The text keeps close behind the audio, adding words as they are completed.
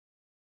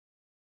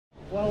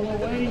While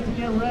we're waiting to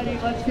get ready,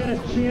 let's get a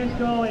chant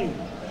going.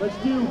 Let's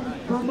do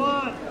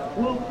Vermont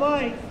will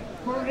fight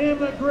for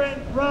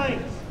immigrant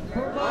rights.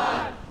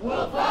 Vermont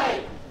will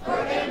fight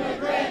for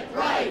immigrant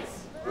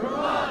rights.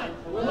 Vermont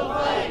will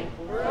fight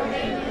for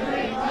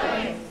immigrant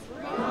rights.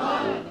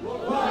 Vermont will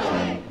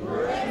fight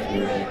for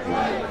immigrant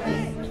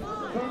rights.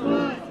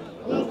 Vermont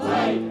will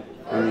fight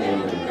for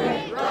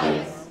immigrant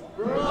rights.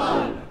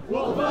 Vermont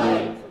will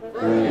fight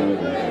for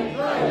immigrant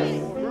rights.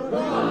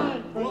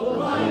 Vermont will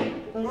fight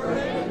for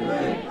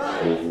immigrant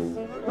rights.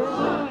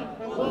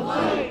 Vermont will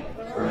fight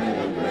for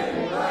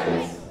immigrant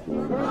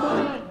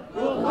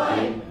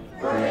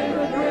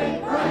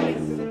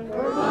rights.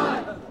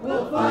 Vermont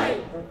will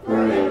fight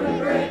for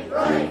immigrant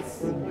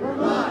rights.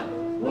 Vermont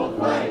will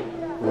fight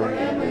for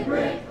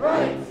immigrant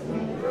rights.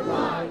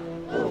 Vermont will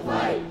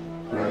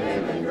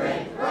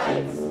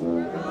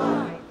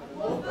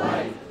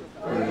fight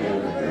for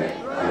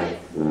immigrant rights.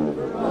 Vermont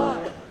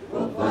will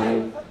fight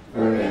for immigrant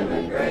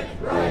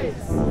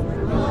rights.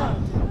 Vermont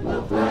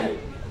will fight for immigrant rights. Vermont will fight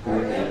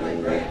for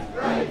immigrant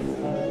rights.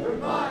 Vermont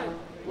will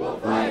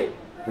fight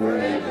for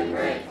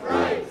immigrant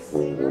rights.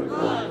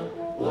 Vermont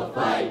will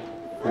fight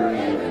for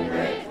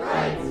immigrant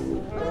rights.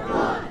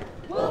 Vermont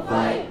will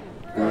fight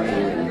for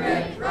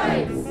immigrant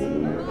rights.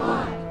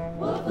 Vermont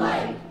will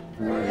fight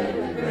for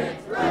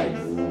immigrant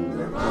rights.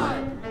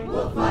 Vermont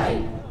will fight for immigrant rights. Vermont will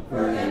fight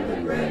for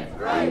immigrant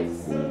rights.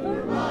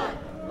 Vermont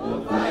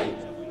will fight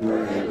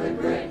for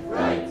immigrant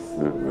rights.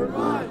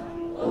 Vermont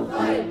will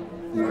fight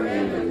for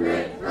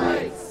immigrant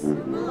rights.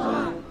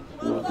 Vermont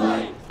will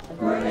fight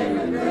for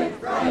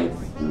immigrant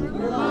rights.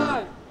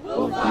 Vermont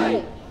will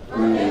fight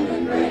for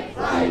immigrant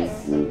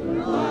rights.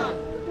 Vermont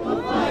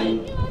will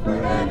fight for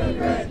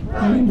immigrant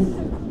rights.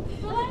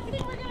 The last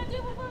thing we're going to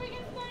do before we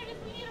get started is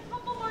we need a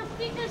couple more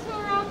speakers who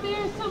are out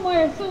there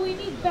somewhere. So we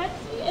need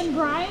Betsy and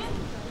Brian.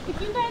 If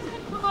you guys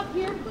could come up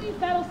here, please,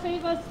 that'll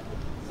save us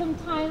some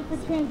time for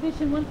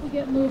transition once we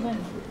get moving.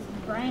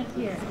 Brian's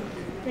here.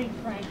 Thanks,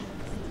 Brian.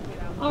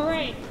 All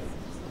right.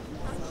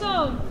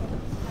 So,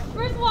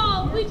 first of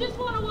all, we just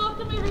want to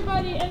welcome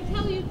everybody and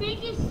tell you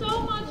thank you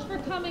so much for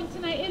coming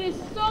tonight. It is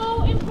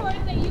so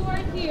important that you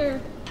are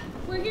here.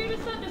 We're here to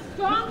send a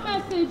strong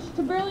message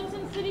to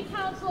Burlington City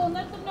Council and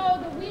let them know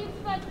that we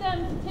expect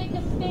them to take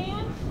a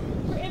stand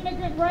for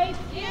immigrant rights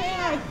here in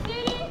our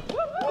city, in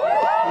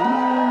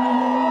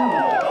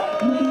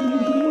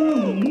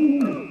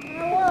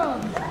our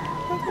world.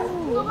 So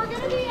we're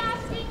going to be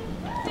asking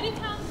City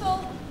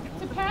Council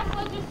to pass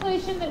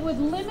legislation that would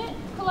limit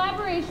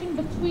collaboration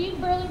between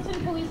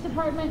Burlington Police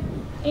Department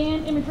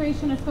and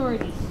immigration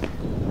authorities.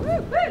 We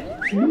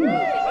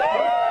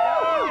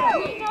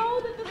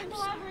know that this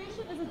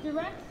collaboration is a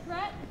direct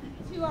threat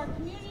to our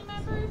community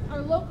members,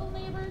 our local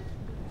neighbors,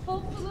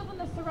 folks who live in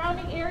the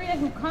surrounding area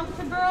who come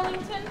to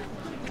Burlington,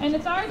 and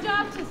it's our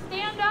job to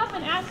stand up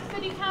and ask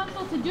City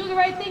Council to do the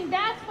right thing.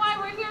 That's why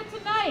we're here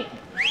tonight.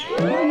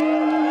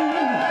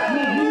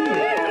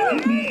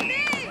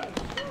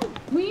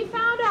 We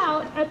found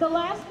out at the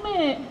last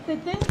minute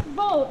that this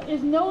vote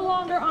is no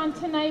longer on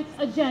tonight's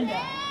agenda.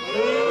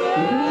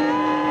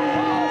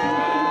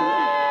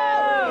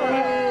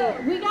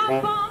 We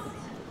got bumped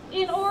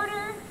in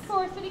order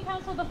for City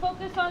Council to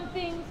focus on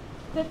things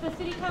that the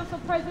City Council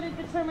President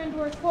determined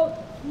were, quote,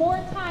 more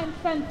time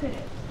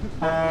sensitive.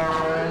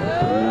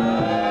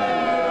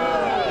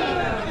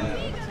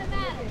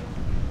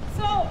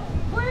 So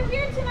we're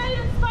here tonight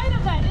in spite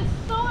of that. It's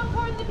so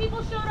important that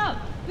people showed up.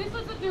 This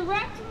was a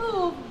direct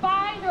move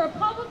by the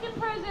Republican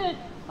president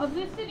of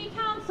this City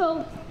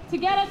Council to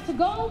get us to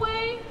go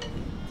away,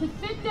 to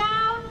sit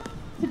down,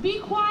 to be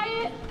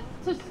quiet,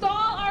 to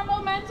stall our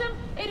momentum.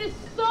 It is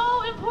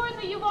so important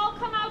that you've all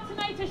come out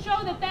tonight to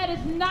show that that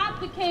is not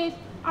the case.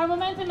 Our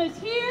momentum is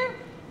here,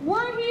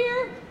 we're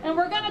here, and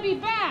we're going to be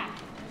back.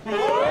 So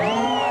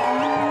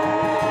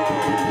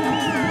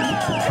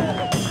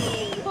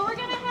we're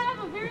going to have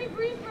a very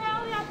brief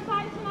rally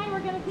outside tonight. We're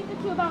going to keep it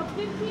to about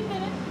 15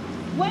 minutes.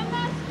 When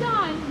that's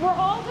done, we're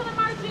all going to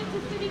march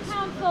into City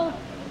Council,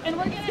 and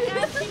we're going to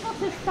ask people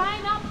to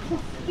sign up to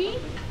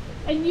speak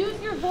and use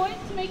your voice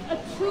to make a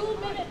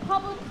 2-minute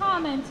public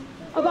comment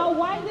about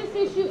why this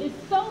issue is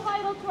so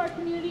vital to our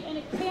community and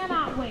it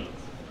cannot wait.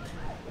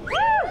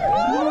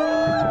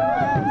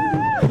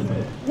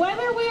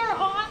 Whether we are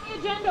on the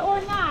agenda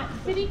or not,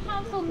 City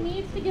Council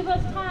needs to give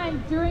us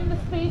time during the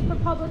space for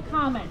public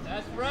comment.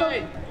 That's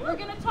right. So we're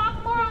going to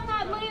talk more on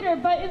that later,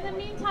 but in the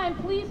meantime,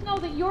 please know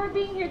that your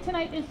being here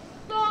tonight is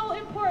so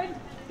important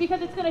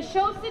because it's going to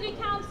show City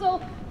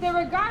Council that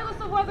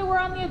regardless of whether we're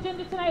on the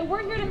agenda tonight,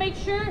 we're here to make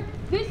sure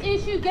this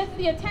issue gets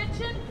the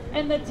attention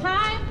and the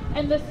time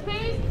and the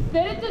space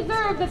that it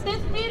deserves at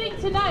this meeting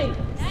tonight.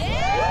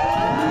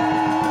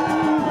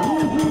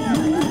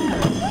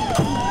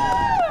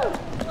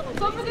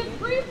 So for this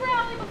brief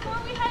rally, before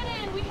we head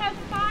in, we have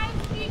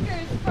 5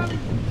 speakers from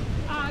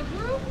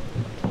groups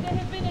that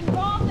have been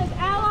involved as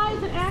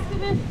allies and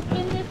activists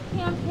in this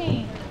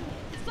campaign.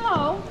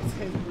 So,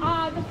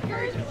 the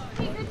first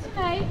speaker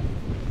tonight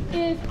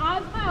is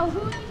Ozma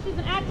Alhuni. She's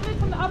an activist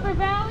from the Upper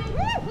Valley.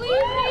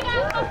 Please make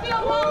Ozma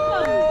feel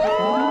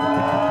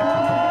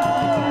welcome.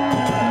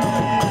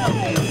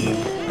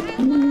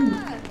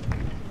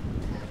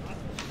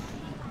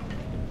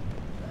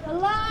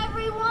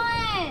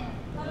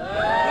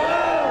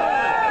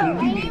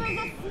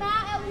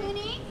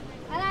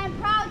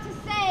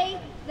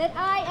 that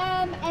I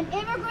am an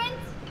immigrant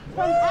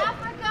from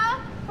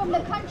Africa, from the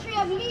country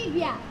of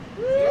Libya.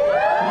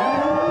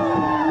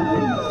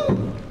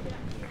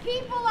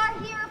 People are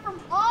here from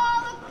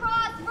all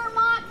across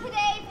Vermont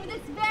today for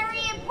this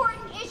very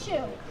important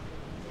issue.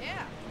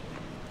 Yeah.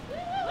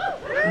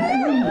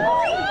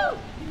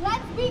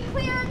 Let's be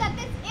clear that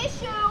this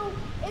issue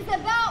is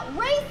about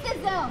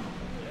racism.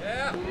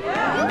 Yeah.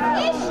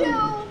 This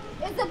issue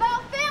is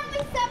about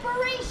family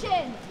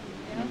separation.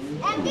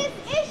 And this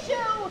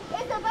issue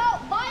is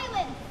about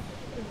violence.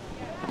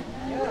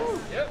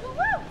 Yep.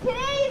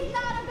 Today is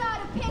not about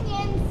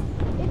opinions.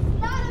 It's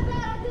not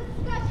about a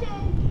discussion.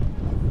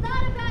 It's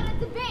not about a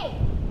debate.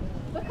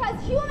 Because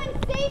human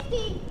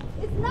safety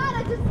is not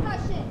a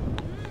discussion.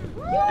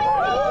 Human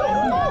safety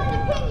is not an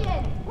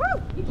opinion.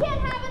 You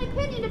can't have an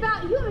opinion about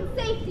human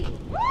safety.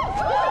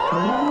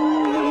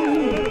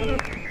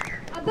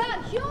 About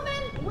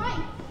human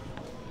rights.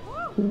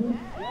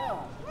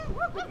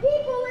 The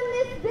people in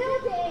this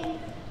building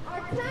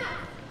are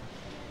tasked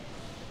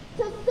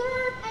to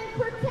serve and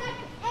protect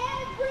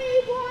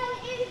everyone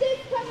in this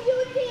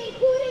community,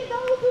 including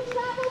those who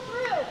travel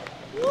through.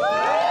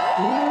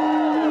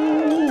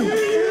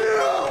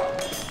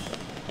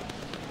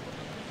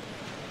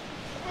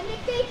 And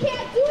if they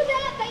can't do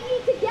that, they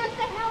need to get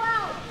the hell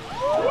out.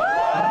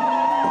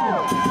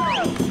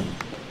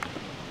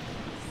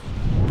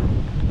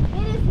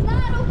 It is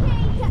not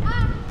okay to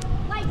act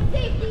like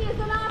safety is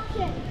an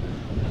option.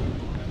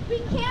 We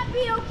can't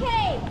be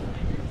okay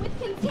with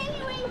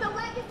continuing the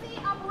legacy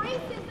of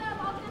racism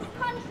of this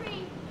country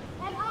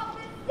and of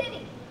this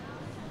city.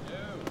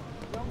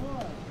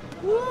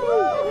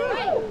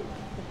 Right.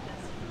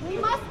 We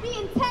must be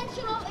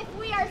intentional if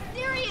we are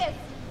serious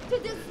to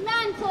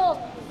dismantle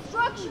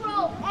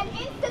structural and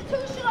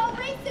institutional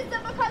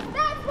racism, because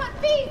that's what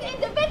feeds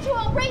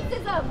individual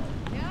racism.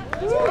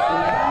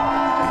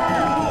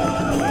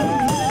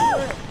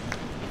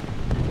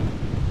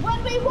 When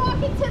we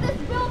walk into this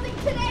building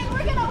today,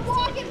 we're going to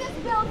walk in this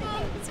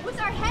building with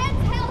our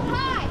heads held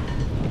high.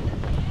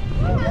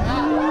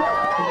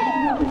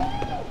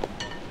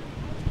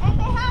 And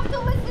they have to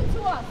listen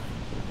to us.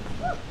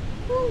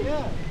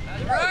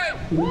 That's right.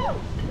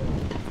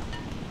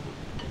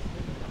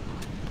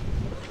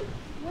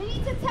 We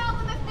need to tell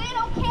them if they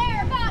don't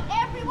care about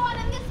everyone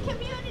in this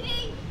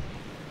community,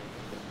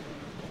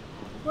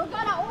 we're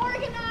going to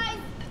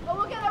organize, but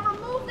we're going to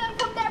remove them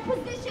from their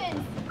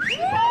positions. These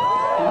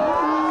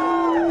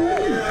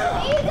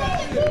are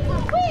the people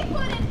we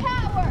put in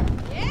power.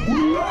 And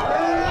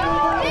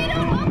if they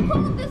don't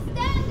uphold the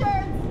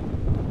standards,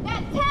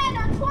 that 10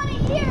 or 20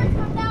 years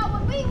from now,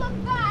 when we look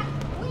back,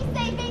 we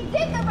say they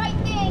did the right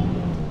thing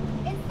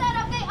instead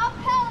of they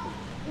upheld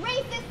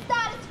racist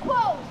status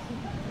quo.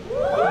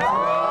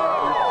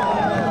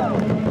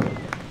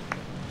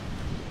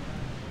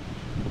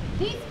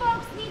 These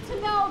folks need to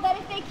know that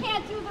if they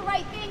can't do the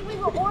right thing, we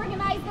will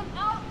organize them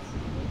out.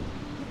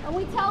 And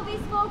we tell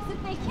these folks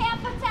if they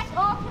can't protect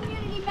all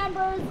community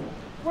members,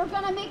 we're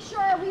going to make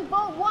sure we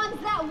vote ones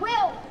that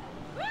will.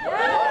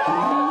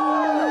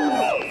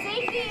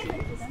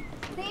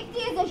 Safety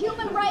is a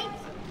human right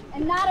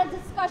and not a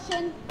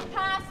discussion.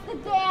 Pass the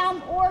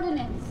damn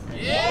ordinance.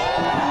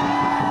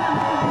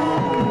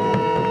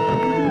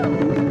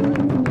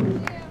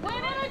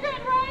 When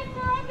immigrant rights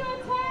are under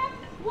attack,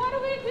 what do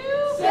we do?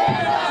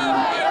 Stand up,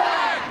 fight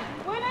back.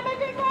 When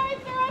immigrant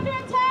rights are under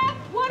attack,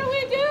 what do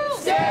we do?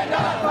 Stand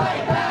up,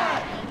 fight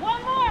back.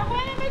 One more.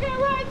 When immigrant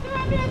rights are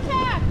under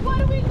attack, what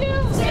do we do?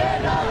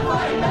 Stand up,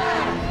 fight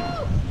back.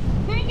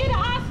 Can you get an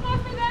Oscar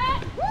for that?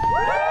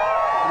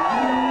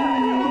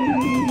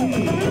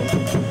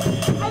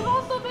 I've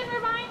also been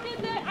reminded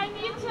that I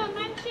need to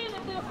mention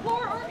the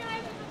core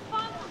organizers and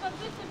sponsors of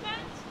this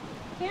event.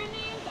 Their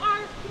names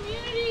are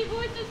Community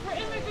Voices for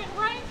Immigrant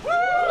Rights,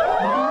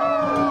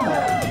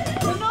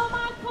 the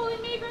Mas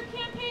Polimigra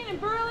campaign in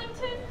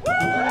Burlington,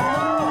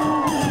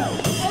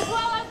 as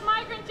well as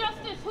Migrant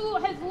Justice, who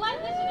has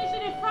led this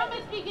initiative from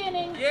its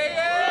beginning.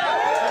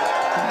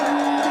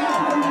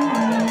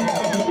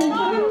 And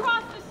all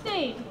across the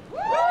state.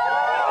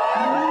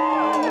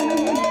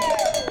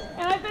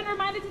 And I've been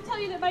reminded to tell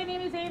you that my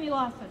name is Amy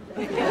Lawson.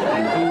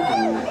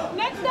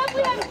 Next up,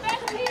 we have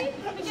Betsy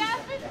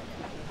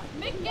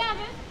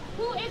McGavin,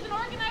 who is an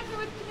organizer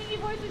with Community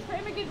Voices for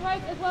Immigrant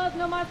Rights, as well as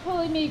Mas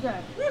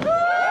Polimigra.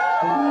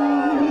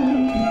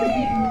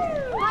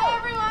 Hi,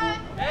 everyone.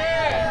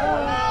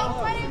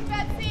 My name is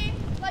Betsy.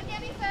 Like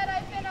Andy said,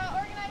 I've been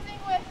organizing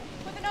with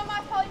the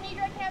Mas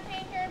Polimigra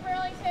campaign here in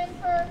Burlington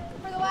for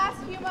the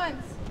last few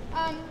months.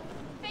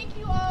 Thank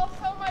you all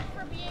so much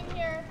for being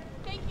here.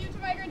 Thank you to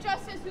Migrant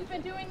Justice, who's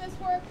been doing this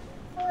work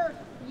for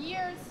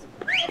years.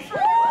 And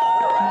for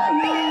all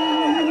the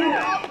people in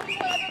other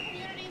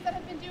communities that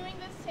have been doing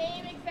the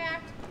same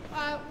exact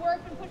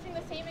work and pushing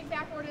the same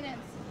exact ordinance.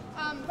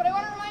 But I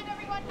want to remind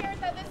everyone here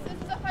that this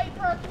is a fight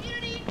for our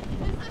community.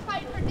 This is a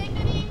fight for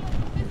dignity.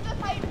 This is a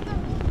fight for the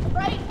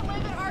right to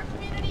live in our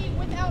community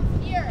without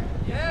fear.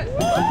 Yes.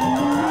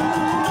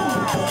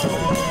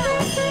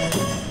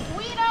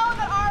 We know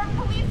that our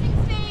policing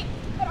state,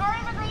 that our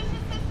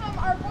immigration system,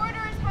 our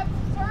borders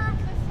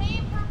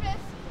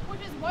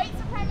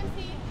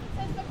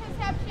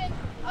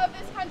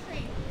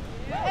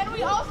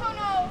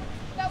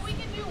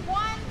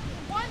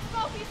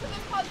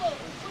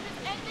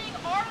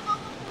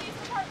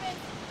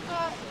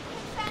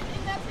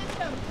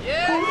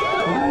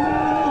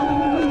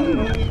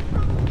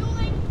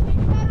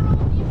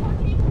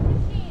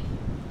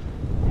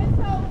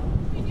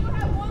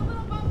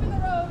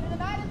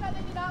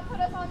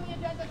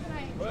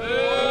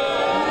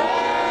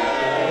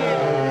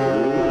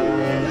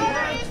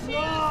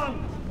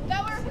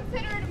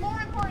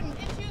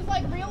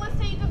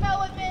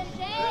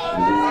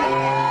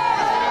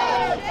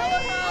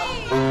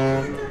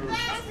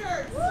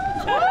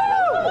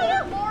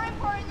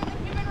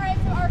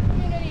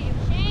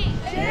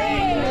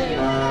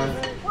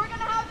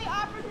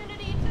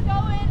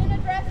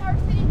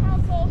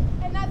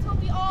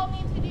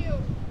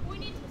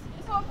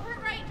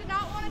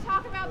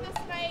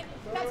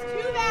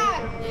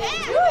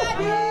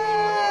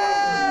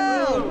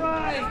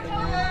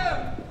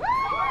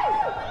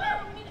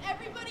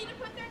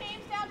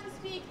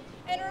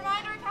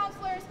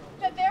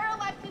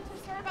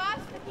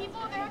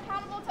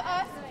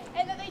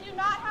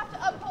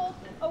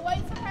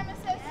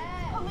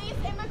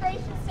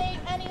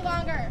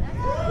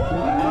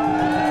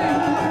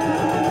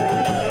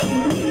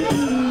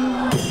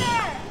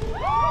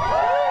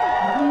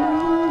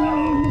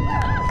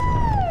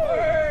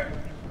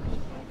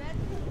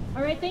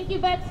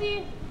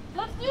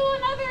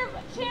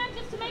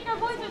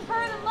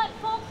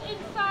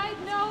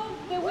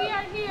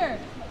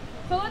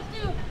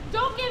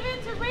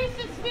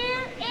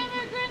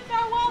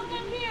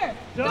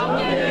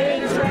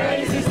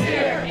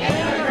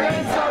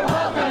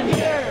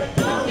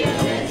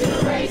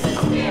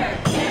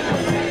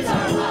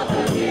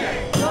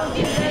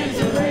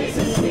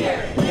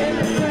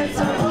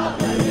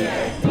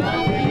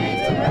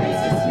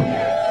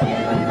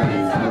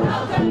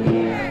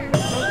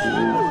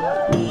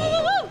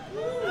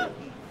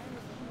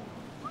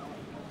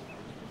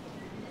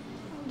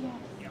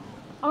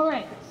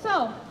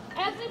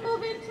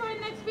get to our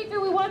next speaker,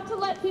 we want to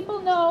let people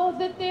know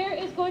that there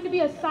is going to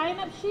be a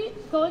sign-up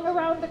sheet going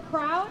around the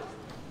crowd.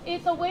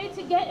 It's a way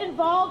to get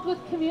involved with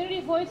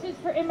community voices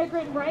for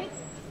immigrant rights.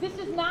 This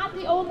is not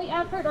the only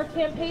effort or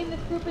campaign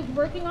this group is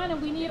working on,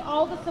 and we need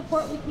all the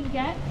support we can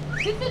get.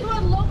 This is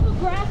what local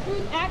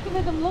grassroots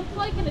activism looks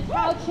like, and it's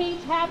how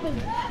change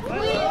happens.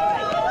 Please,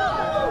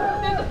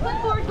 there's a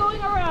clipboard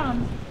going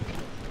around.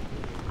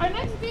 Our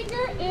next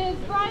speaker is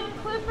Brian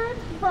Clifford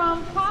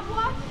from Cop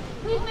Watch.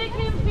 Please make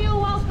him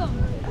feel welcome.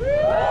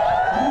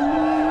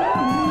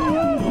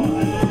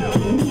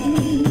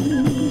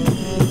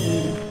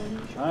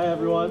 Hi,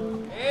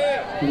 everyone.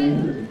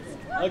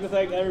 I'd like to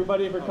thank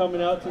everybody for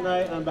coming out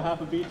tonight on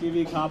behalf of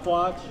BTV Cop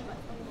Watch.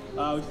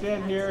 We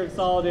stand here in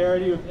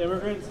solidarity with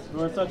immigrants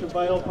who are such a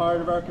vital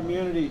part of our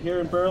community here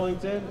in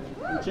Burlington,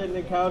 in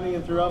Chittenden County,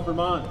 and throughout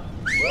Vermont.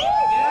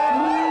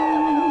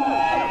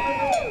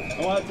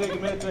 I want to take a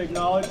minute to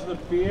acknowledge the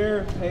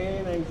fear,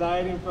 pain,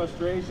 anxiety, and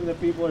frustration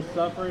that people are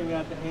suffering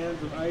at the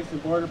hands of ICE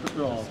and Border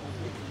Patrol.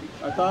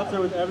 Our thoughts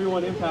are with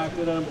everyone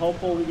impacted, and I'm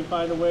hopeful we can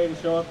find a way to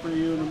show up for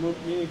you in a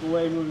meaningful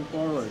way moving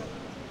forward.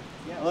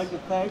 I'd like to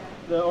thank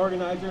the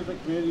organizers at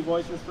Community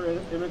Voices for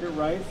Immigrant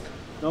Rights,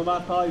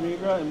 Mas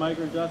Polimigra, and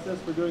Migrant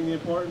Justice for doing the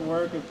important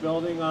work of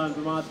building on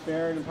Vermont's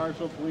fair and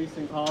impartial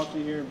policing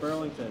policy here in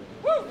Burlington.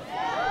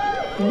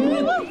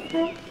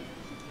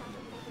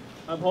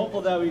 I'm hopeful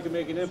that we can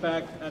make an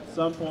impact at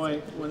some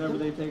point whenever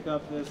they take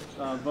up this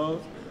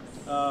vote.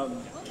 So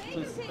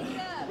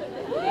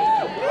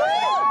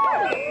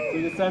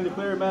we can send a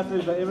clear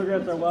message that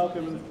immigrants are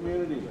welcome in the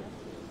community.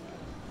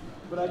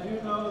 But I do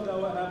know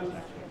that what happens,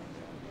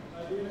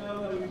 I do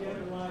know that we can't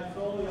rely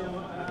solely on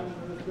what happens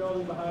in this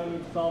building behind me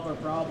to solve our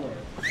problems.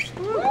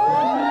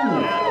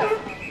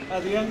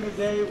 At the end of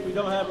the day, we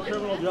don't have a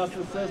criminal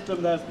justice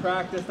system that's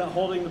practiced at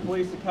holding the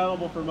police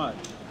accountable for much.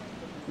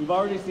 We've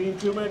already seen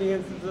too many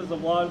instances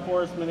of law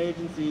enforcement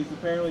agencies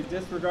apparently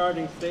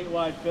disregarding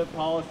statewide FIP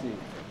policy.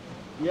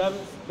 We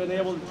haven't been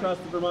able to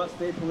trust the Vermont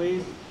State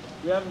Police.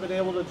 We haven't been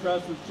able to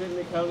trust the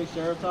Chittenden County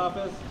Sheriff's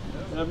Office,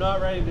 and I'm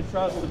not ready to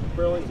trust the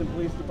Burlington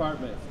Police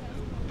Department.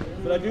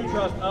 But I do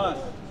trust us.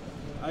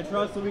 I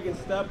trust that we can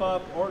step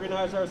up,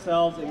 organize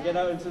ourselves, and get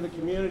out into the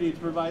community to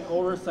provide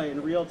oversight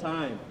in real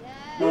time.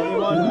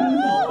 Anyone with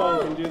a cell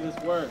phone can do this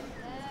work.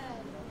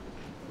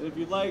 If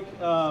you'd like,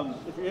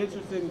 if you're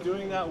interested in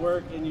doing that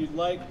work and you'd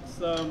like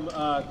some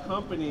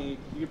company,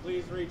 you can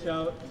please reach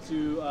out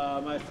to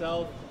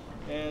myself.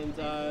 And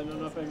I don't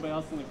know if anybody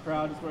else in the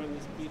crowd is wearing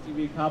this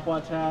BTV Cop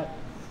Watch hat,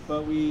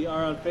 but we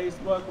are on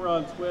Facebook, we're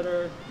on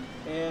Twitter,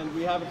 and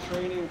we have a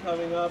training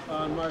coming up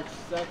on March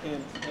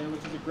 2nd,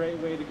 which is a great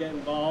way to get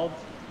involved.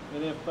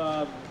 And if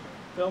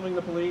filming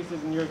the police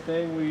isn't your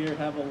thing, we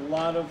have a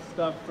lot of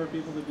stuff for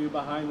people to do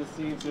behind the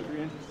scenes. So if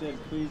you're interested,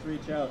 please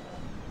reach out.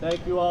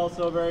 Thank you all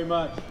so very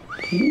much.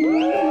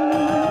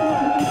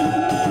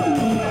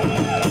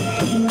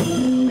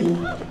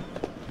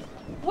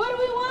 What do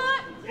we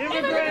want?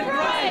 Immigrant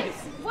rights!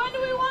 When do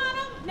we want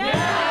them?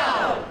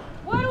 Now!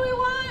 What do we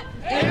want?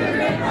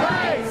 Immigrant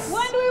rights!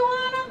 When do we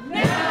want them?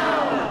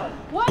 Now!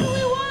 What do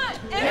we want?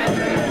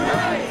 Immigrant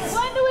rights!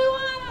 When do we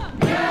want them?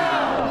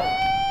 Now!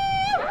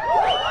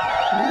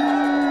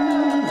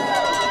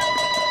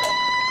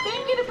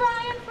 Thank you to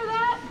Brian for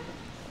that.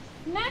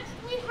 Next,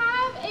 we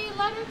have a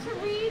letter to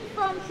read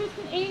from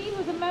Tristan Ady,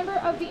 who's a member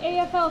of the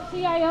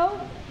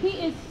AFL-CIO. He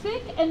is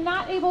sick and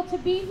not able to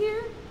be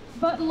here,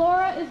 but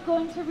Laura is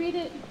going to read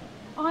it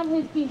on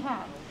his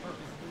behalf.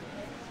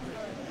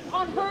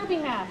 On her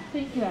behalf.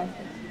 Thank you,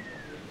 Ashley.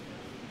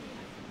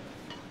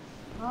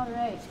 All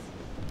right.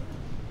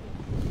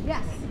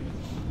 Yes.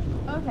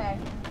 Okay.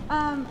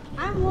 I'm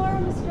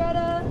Laura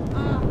Mistretta.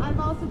 I've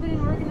also been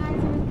an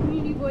organizer with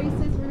Community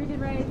Voices for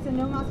Immigrant Rights and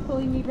Mas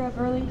Polimigra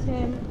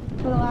Burlington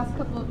for the last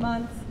couple of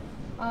months.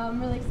 I'm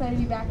really excited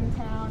to be back in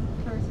town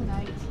for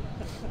tonight.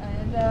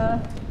 And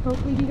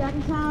hopefully be back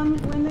in town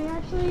when they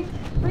actually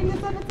bring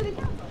this up at City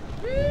Council.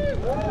 Alright,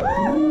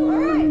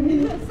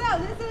 so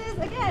this is,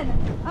 again,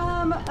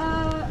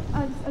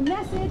 a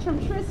message from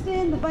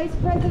Tristan, the Vice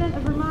President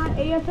of Vermont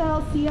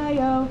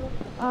AFL-CIO,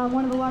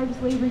 one of the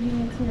largest labor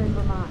unions here in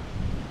Vermont.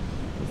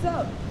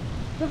 So,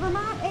 the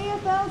Vermont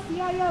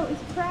AFL-CIO is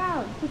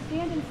proud to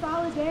stand in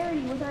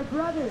solidarity with our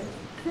brothers,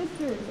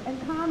 sisters, and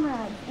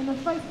comrades in the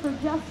fight for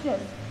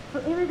justice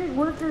for immigrant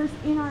workers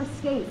in our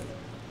state.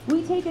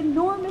 We take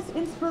enormous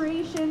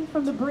inspiration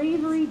from the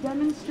bravery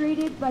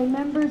demonstrated by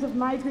members of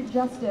Migrant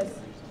Justice,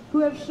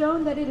 who have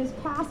shown that it is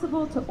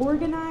possible to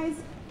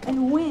organize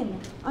and win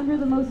under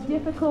the most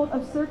difficult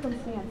of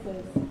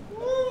circumstances. Again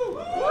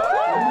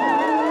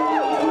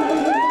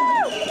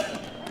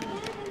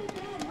and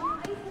again, when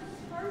ICE has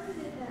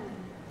targeted them,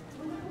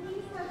 when the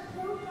police have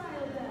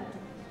profiled them,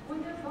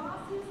 when their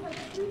bosses have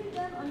treated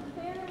them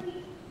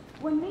unfairly,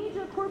 when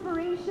major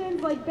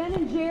corporations like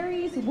Ben &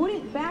 Jerry's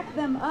wouldn't back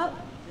them up,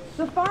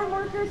 the farm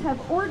workers have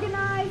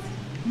organized,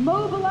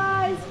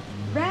 mobilized,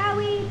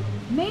 rallied,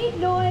 made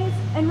noise,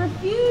 and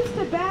refused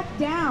to back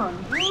down.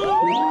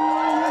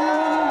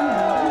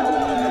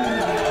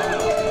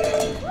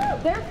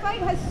 Their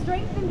fight has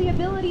strengthened the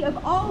ability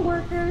of all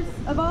workers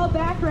of all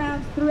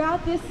backgrounds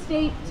throughout this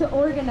state to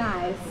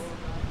organize.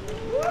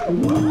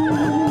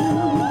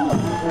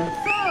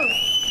 So,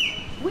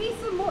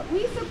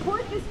 we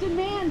support this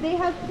demand they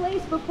have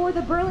placed before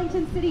the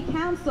Burlington City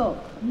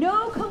Council.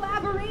 No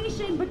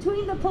collaboration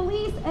between the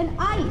police and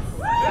ICE.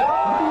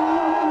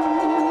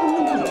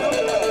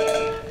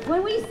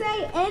 When we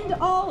say end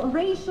all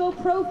racial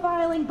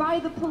profiling by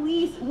the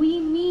police, we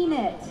mean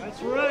it.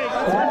 That's right.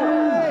 That's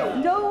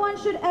right. No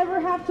one should ever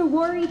have to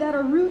worry that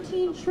a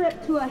routine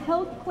trip to a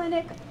health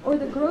clinic or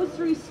the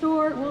grocery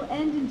store will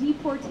end in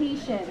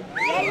deportation.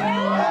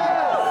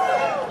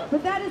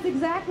 But that is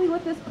exactly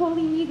what this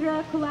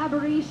Polimigra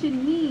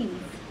collaboration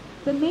means.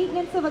 The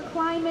maintenance of a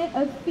climate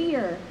of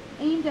fear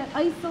aimed at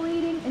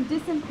isolating and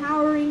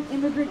disempowering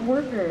immigrant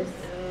workers.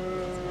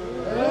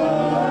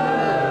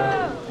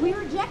 We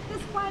reject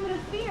this climate of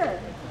fear.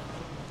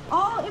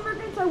 All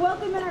immigrants are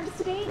welcome in our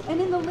state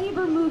and in the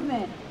labor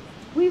movement.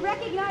 We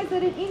recognize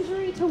that an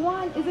injury to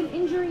one is an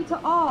injury to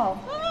all.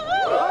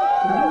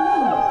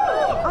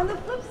 On the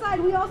flip side,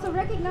 we also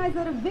recognize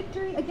that a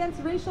victory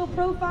against racial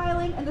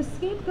profiling and the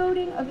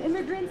scapegoating of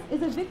immigrants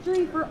is a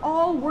victory for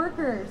all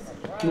workers.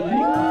 No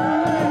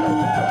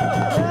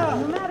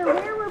matter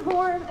where we're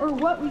born or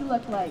what we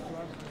look like.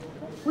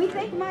 We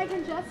thank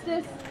Migrant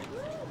Justice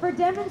for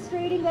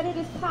demonstrating that it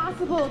is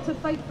possible to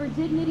fight for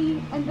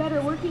dignity and better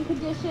working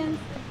conditions,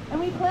 and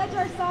we pledge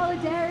our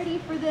solidarity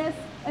for this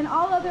and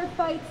all other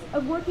fights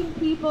of working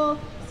people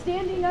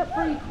standing up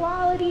for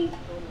equality,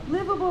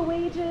 livable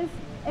wages,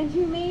 and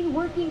humane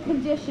working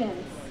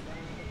conditions.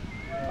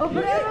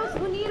 Obreros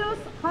unidos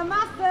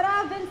jamás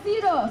serán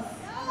vencidos.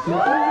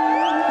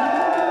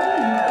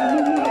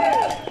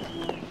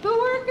 The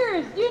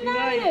workers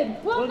united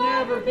will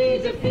never be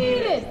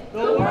defeated.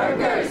 The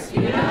workers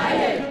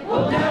united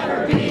will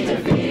never be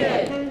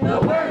defeated. The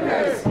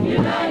workers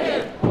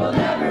united will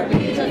never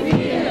be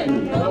defeated.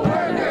 The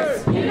workers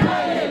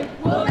united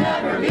will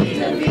never be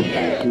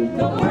defeated.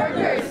 The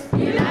workers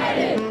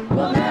united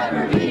will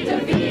never be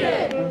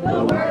defeated.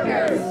 The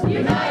workers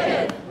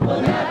united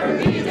will never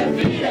be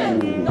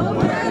defeated. The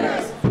workers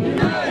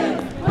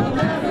united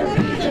will never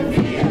be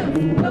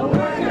defeated. The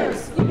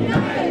workers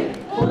united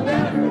will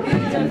never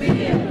be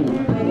defeated.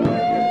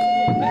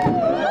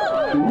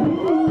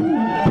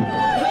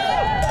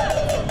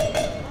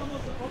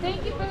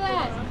 Thank you for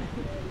that.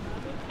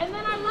 And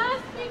then our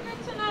last speaker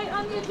tonight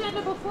on the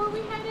agenda before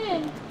we head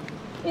in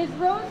is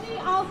Rosie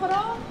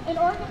Alfaro, an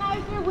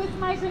organizer with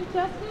Migrant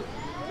Justice,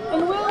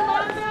 and Will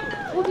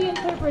Lambert will be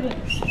interpreting.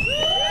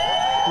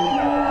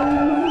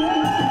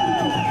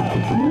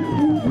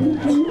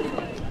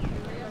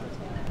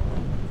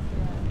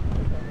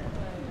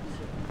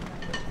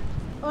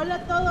 Hola a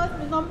todos,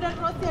 mi nombre es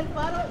Rosie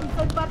Alfaro y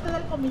soy parte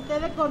del Comité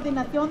de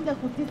Coordinación de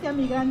Justicia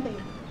Migrante.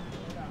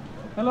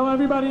 Hello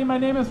everybody, my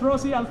name is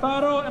Rosie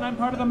Alfaro and I'm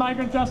part of the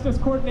Migrant Justice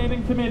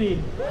Coordinating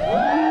Committee.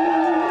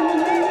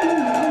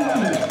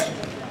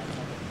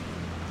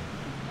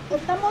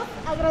 Estamos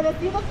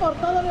agradecidos por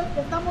todos los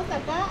que estamos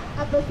acá,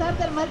 a pesar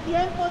del mal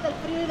tiempo, del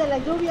frío y de la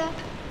lluvia.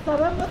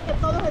 Sabemos que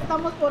todos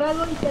estamos por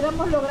algo y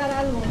queremos lograr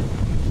algo.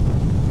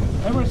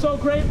 And we're so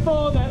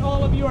grateful that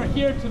all of you are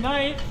here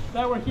tonight,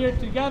 that we're here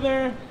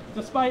together,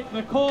 despite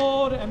the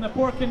cold and the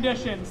poor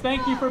conditions.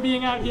 Thank you for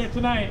being out here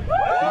tonight.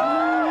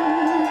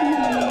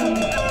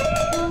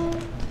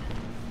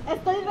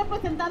 Estoy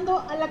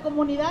representando a la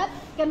comunidad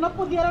que no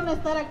pudieron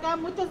estar acá,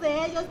 muchos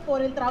de ellos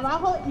por el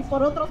trabajo y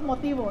por otros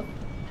motivos.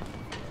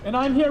 And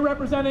I'm here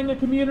representing a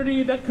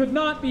community that could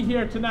not be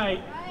here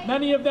tonight.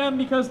 Many of them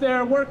because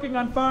they're working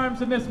on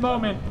farms in this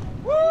moment.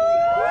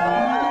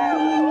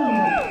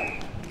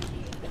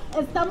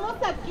 Estamos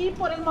aquí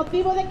por el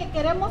motivo de que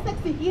queremos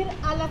exigir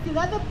a la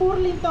ciudad de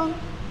Burlington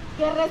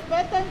que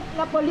respeten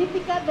la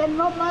política de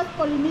no más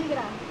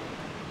Polimigra.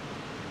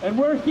 And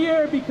we're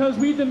here because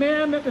we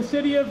demand that the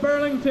city of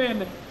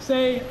Burlington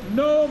say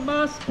no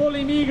más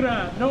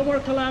Polimigra, no more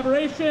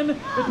collaboration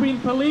between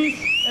police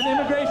and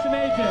immigration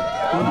agents.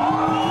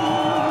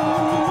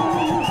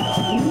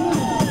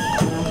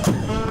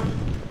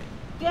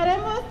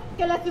 Queremos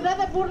que la ciudad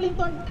de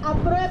Burlington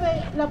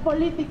apruebe la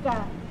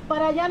política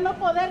para ya no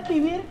poder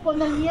vivir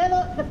con el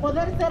miedo de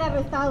poder ser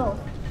arrestados.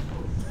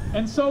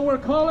 And so we're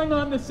calling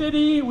on the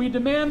city, we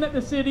demand that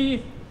the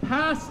city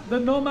pass the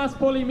No Mas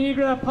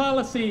Polimigra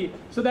policy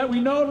so that we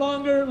no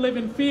longer live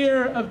in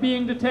fear of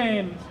being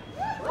detained.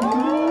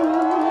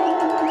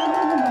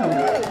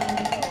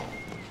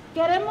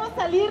 Queremos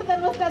salir de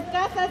nuestras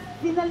casas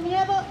sin el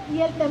miedo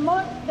y el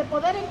temor de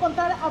poder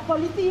encontrar a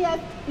policías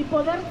y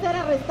poder ser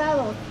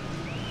arrestados.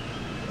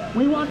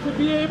 We want to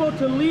be able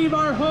to leave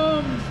our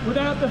homes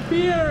without the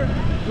fear,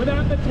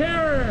 without the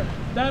terror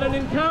that an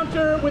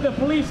encounter with a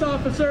police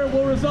officer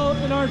will result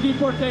in our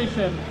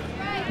deportation.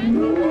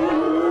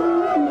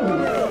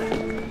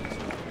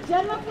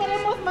 Ya no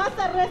queremos más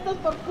arrestos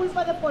por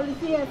culpa de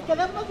policías.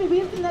 Queremos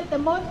vivir sin el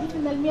temor y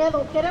sin el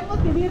miedo. Queremos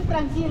vivir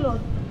tranquilos.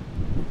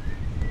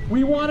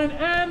 We want an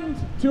end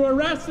to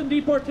arrests and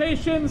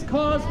deportations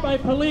caused by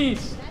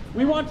police.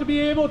 We want to be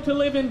able to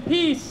live in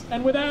peace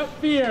and without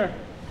fear.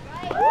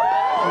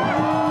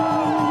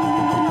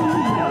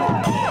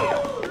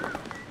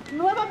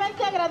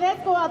 Nuevamente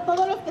agradezco a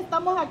todos los que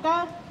estamos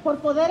acá por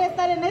poder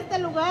estar en este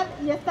lugar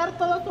y estar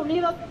todos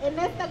unidos en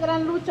esta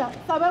gran lucha.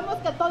 Sabemos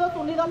que todos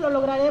unidos lo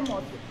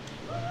lograremos.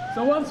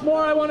 So once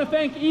more, I want to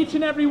thank each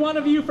and every one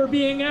of you for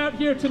being out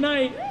here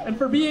tonight and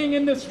for being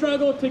in this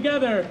struggle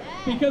together,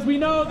 because we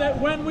know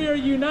that when we are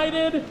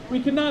united, we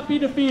cannot be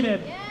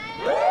defeated.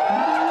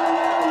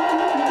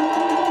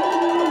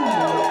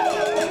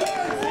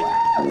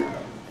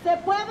 ¿Se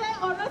puede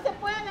o no se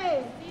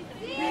puede? ¡Sí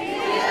se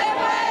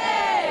puede!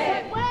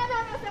 ¿Se puede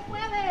o no se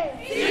puede?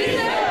 ¡Sí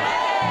se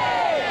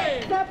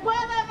puede! ¿Se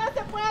puede o no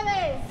se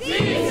puede? ¡Sí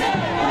se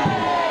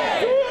puede!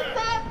 ¡Sí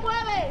se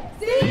puede!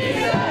 ¡Sí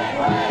se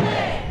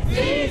puede! ¡Sí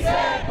se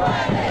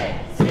puede!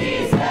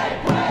 ¡Sí se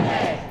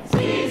puede!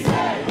 ¡Sí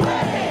se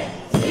puede!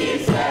 ¡Sí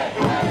se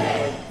puede!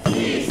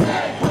 ¡Sí se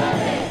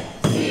puede!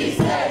 ¡Sí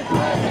se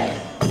puede!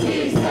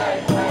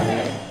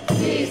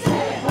 ¡Sí se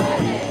puede!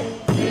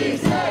 ¡Sí se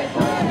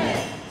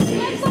puede!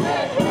 ¡Sí se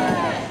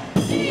puede!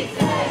 ¡Sí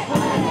se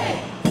puede!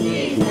 ¡Sí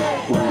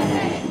se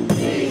puede!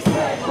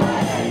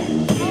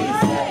 ¡Sí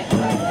se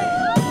puede!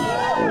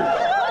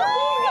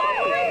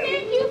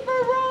 Thank you for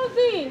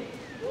Rosie.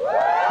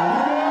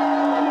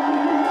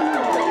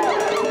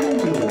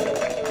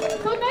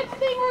 So next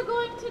thing we're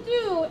going to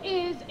do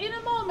is, in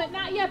a moment,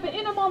 not yet, but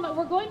in a moment,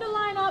 we're going to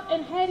line up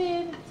and head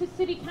in to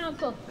City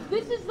Council.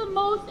 This is the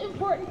most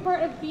important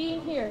part of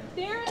being here.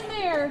 There and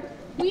there,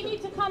 we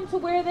need to come to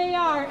where they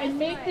are and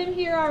make them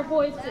hear our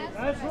voices.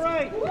 That's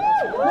right.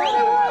 Whether we're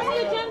on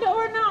the agenda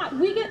or not,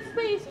 we get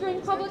space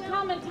during public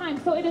comment time,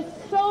 so it is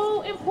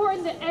so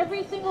important that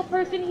every single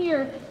person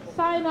here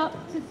sign up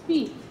to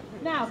speak.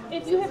 Now,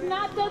 if you have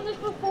not done this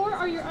before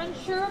or you're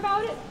unsure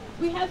about it,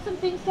 we have some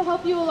things to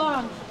help you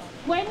along.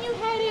 When you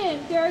head in,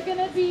 there are going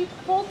to be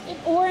folks in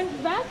orange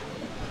vests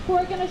who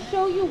are going to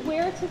show you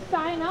where to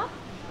sign up.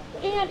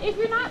 And if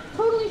you're not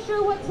totally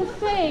sure what to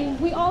say,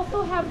 we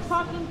also have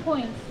talking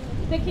points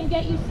that can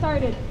get you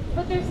started.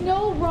 But there's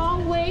no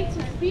wrong way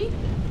to speak.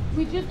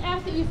 We just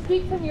ask that you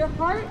speak from your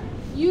heart,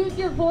 use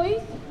your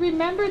voice.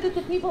 Remember that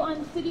the people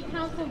on City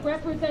Council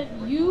represent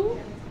you,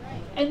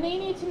 and they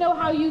need to know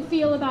how you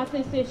feel about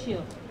this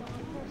issue.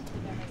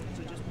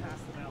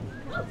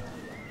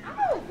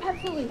 Oh,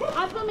 absolutely.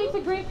 Asma makes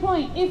a great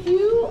point. If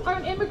you are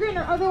an immigrant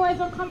or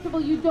otherwise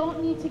uncomfortable, you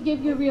don't need to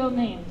give your real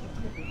name.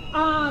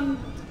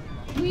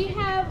 We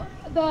have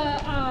the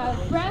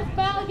Brass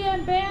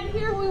Balligan Band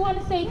here. We want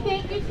to say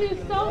thank you to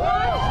so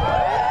much.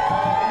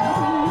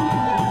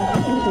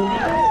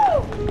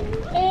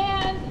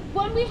 And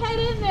when we head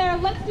in there,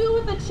 let's do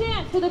it with a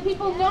chant so that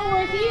people know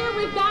we're here,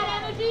 we've got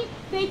energy.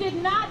 They did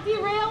not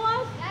derail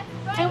us,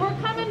 and we're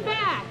coming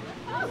back.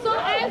 So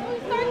as we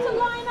start to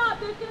line up,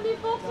 there's going to be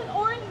folks in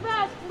orange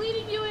vests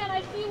leading you in.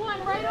 I see one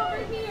right over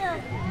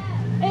here.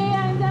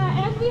 And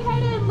as we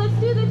head in, let's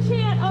do the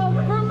chant of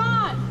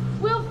Vermont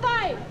will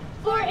fight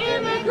for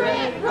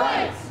immigrant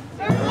rights.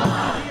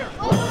 Vermont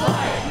will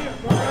fight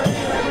for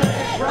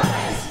immigrant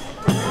rights.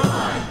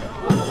 Vermont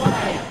will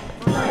fight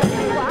for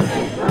immigrant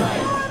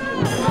rights.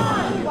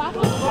 Vermont will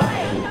fight for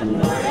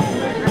immigrant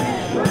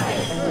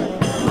rights.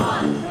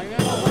 Vermont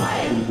will fight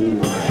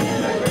for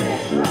immigrant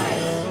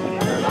rights.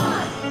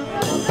 Vermont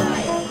will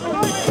fight for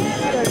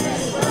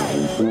immigrant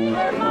rights.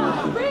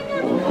 Vermont, bring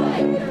your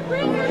flag,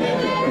 bring your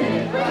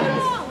flag, bring it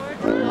all.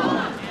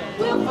 Vermont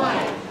will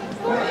fight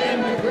for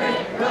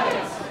immigrant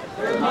rights.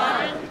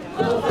 Vermont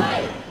will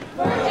fight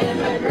for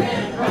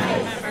immigrant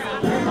rights.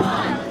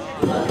 Vermont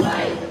will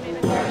fight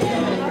for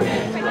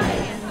immigrant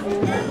rights.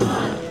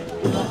 Vermont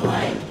will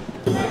fight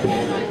for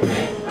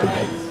immigrant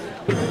rights.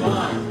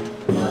 Vermont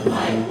will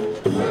fight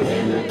for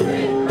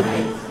immigrant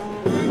rights.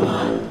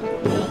 Vermont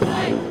will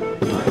fight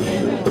for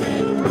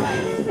immigrant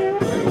rights.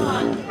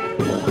 Vermont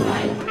will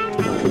fight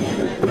for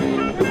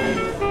immigrant rights.